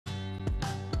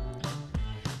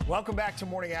Welcome back to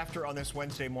Morning After on this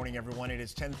Wednesday morning, everyone. It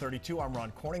is 10:32. I'm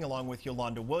Ron Corning along with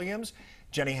Yolanda Williams.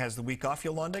 Jenny has the week off.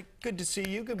 Yolanda, good to see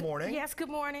you. Good morning. Yes, good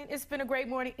morning. It's been a great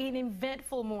morning, an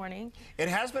eventful morning. It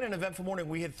has been an eventful morning.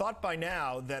 We had thought by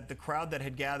now that the crowd that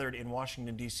had gathered in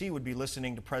Washington, D.C. would be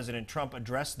listening to President Trump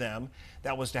address them.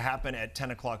 That was to happen at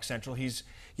 10 o'clock Central. He's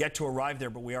yet to arrive there,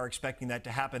 but we are expecting that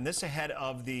to happen. This ahead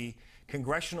of the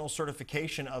congressional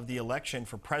certification of the election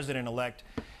for President-elect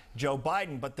Joe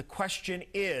Biden. But the question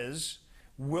is,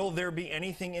 will there be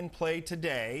anything in play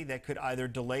today that could either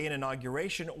delay an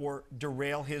inauguration or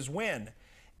derail his win?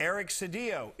 Eric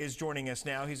Cedillo is joining us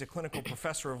now. He's a clinical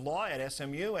professor of law at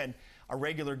SMU and a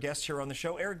regular guest here on the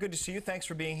show. Eric, good to see you. Thanks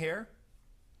for being here.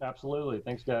 Absolutely.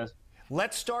 Thanks, guys.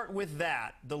 Let's start with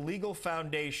that, the legal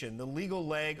foundation, the legal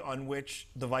leg on which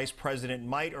the vice president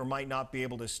might or might not be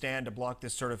able to stand to block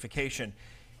this certification.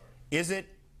 Is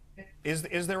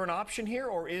there an option here,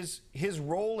 or is his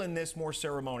role in this more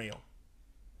ceremonial?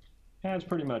 Yeah, that's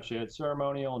pretty much it.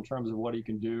 Ceremonial in terms of what he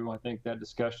can do. I think that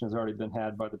discussion has already been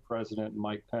had by the president and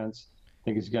Mike Pence. I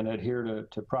think he's going to adhere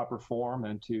to proper form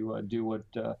and to do what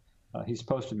he's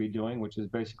supposed to be doing, which is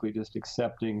basically just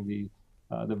accepting the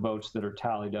votes that are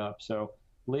tallied up. So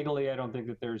legally, I don't think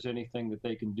that there's anything that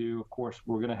they can do. Of course,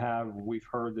 we've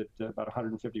heard that about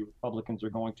 150 Republicans are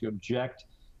going to object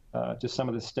to some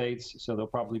of the states, so they'll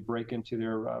probably break into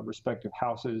their respective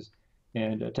houses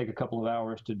and take a couple of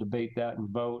hours to debate that and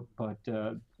vote. But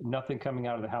nothing coming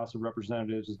out of the House of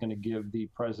Representatives is going to give the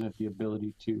president the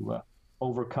ability to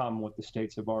overcome what the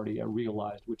states have already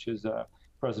realized, which is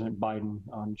President Biden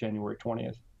on January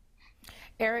 20th.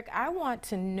 Eric, I want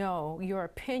to know your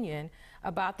opinion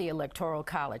about the Electoral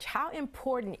College. How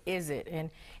important is it?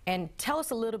 And tell us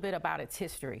a little bit about its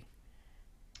history.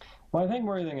 Well, I think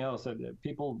more than anything else,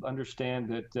 people understand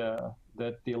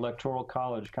that the Electoral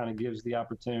College kind of gives the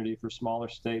opportunity for smaller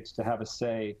states to have a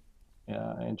say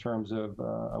in terms of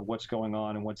what's going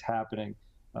on and what's happening.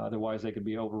 Otherwise, they could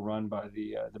be overrun by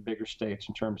the bigger states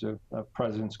in terms of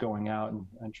presidents going out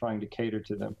and trying to cater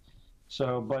to them.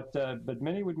 So, but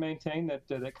many would maintain that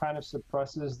that kind of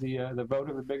suppresses the vote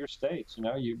of the bigger states. You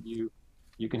know,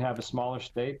 you can have a smaller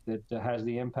state that has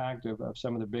the impact of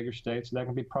some of the bigger states. So that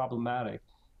can be problematic.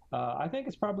 I think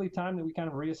it's probably time that we kind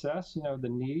of reassess, the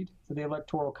need for the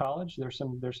Electoral College. There's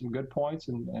some good points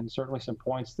and certainly some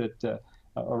points that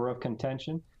are of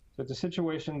contention. So it's a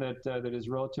situation that is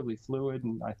relatively fluid,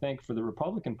 and I think for the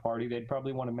Republican Party, they'd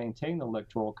probably want to maintain the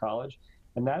Electoral College,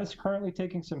 and that is currently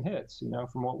taking some hits.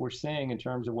 From what we're seeing in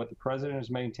terms of what the president is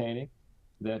maintaining,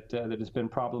 that has been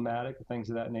problematic, things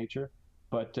of that nature.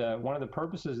 But one of the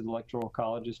purposes of the Electoral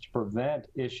College is to prevent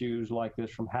issues like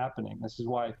this from happening. This is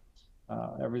why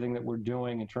everything that we're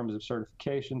doing in terms of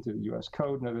certification through the U.S.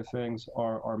 Code and other things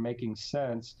are making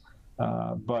sense.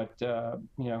 But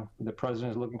the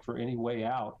president is looking for any way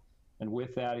out. And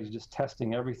with that, he's just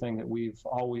testing everything that we've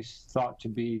always thought to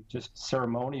be just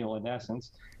ceremonial in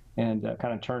essence and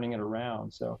kind of turning it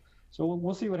around. So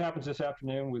we'll see what happens this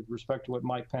afternoon with respect to what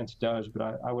Mike Pence does.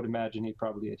 But I would imagine he'd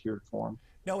probably adhere to form.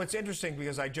 No, it's interesting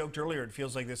because I joked earlier, it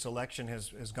feels like this election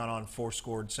has gone on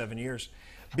 7 years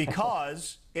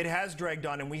because it has dragged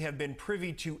on, and we have been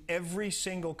privy to every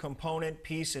single component,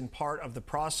 piece, and part of the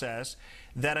process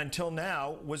that until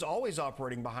now was always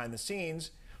operating behind the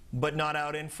scenes, but not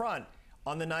out in front.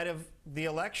 On the night of the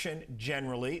election,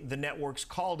 generally, the networks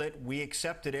called it, we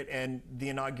accepted it, and the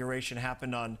inauguration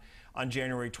happened on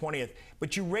January 20th.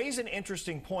 But you raise an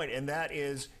interesting point, and that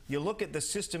is you look at the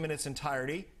system in its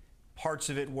entirety. Parts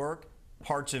of it work,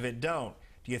 parts of it don't.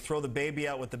 Do you throw the baby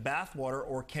out with the bathwater,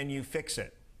 or can you fix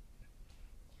it?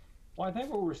 Well, I think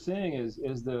what we're seeing is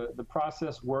the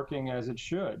process working as it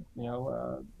should.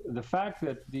 The fact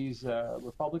that these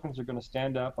Republicans are going to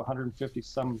stand up, 150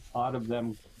 some odd of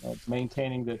them,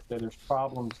 maintaining that there's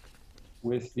problems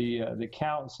with the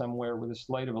count somewhere with a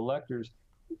slate of electors.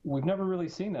 We've never really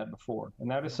seen that before, and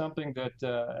that is something that,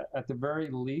 at the very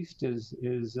least, is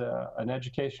an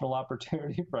educational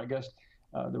opportunity for, I guess,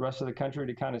 the rest of the country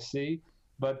to kind of see.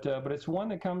 But it's one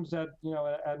that comes at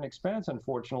an expense,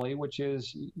 unfortunately, which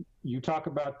is you talk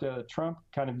about Trump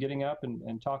kind of getting up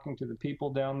and talking to the people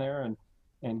down there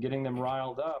and getting them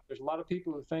riled up. There's a lot of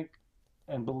people who think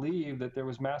and believe that there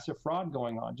was massive fraud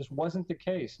going on. Just wasn't the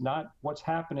case. Not what's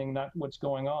happening, not what's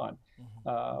going on.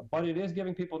 But it is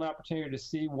giving people an opportunity to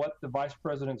see what the vice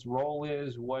president's role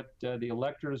is, what the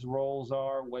electors' roles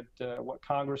are, what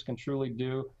Congress can truly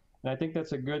do. And I think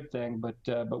that's a good thing.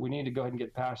 But we need to go ahead and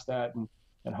get past that.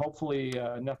 And hopefully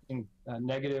nothing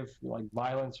negative like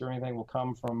violence or anything will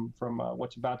come from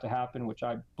what's about to happen, which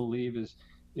I believe is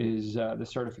the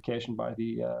certification by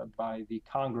the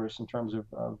Congress in terms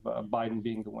of Biden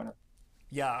being the winner.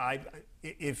 Yeah,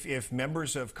 if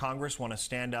members of Congress want to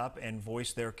stand up and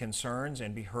voice their concerns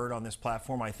and be heard on this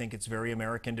platform, I think it's very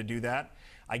American to do that.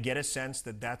 I get a sense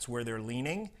that that's where they're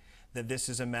leaning, that this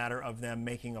is a matter of them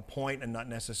making a point and not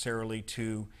necessarily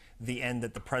to the end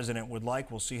that the president would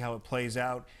like. We'll see how it plays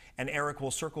out. And Eric,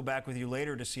 we'll circle back with you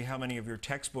later to see how many of your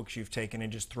textbooks you've taken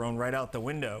and just thrown right out the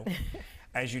window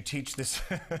as you teach this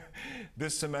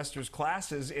semester's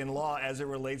classes in law as it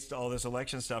relates to all this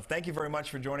election stuff. Thank you very much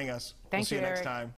for joining us. Thank we'll see you, you next Eric. time.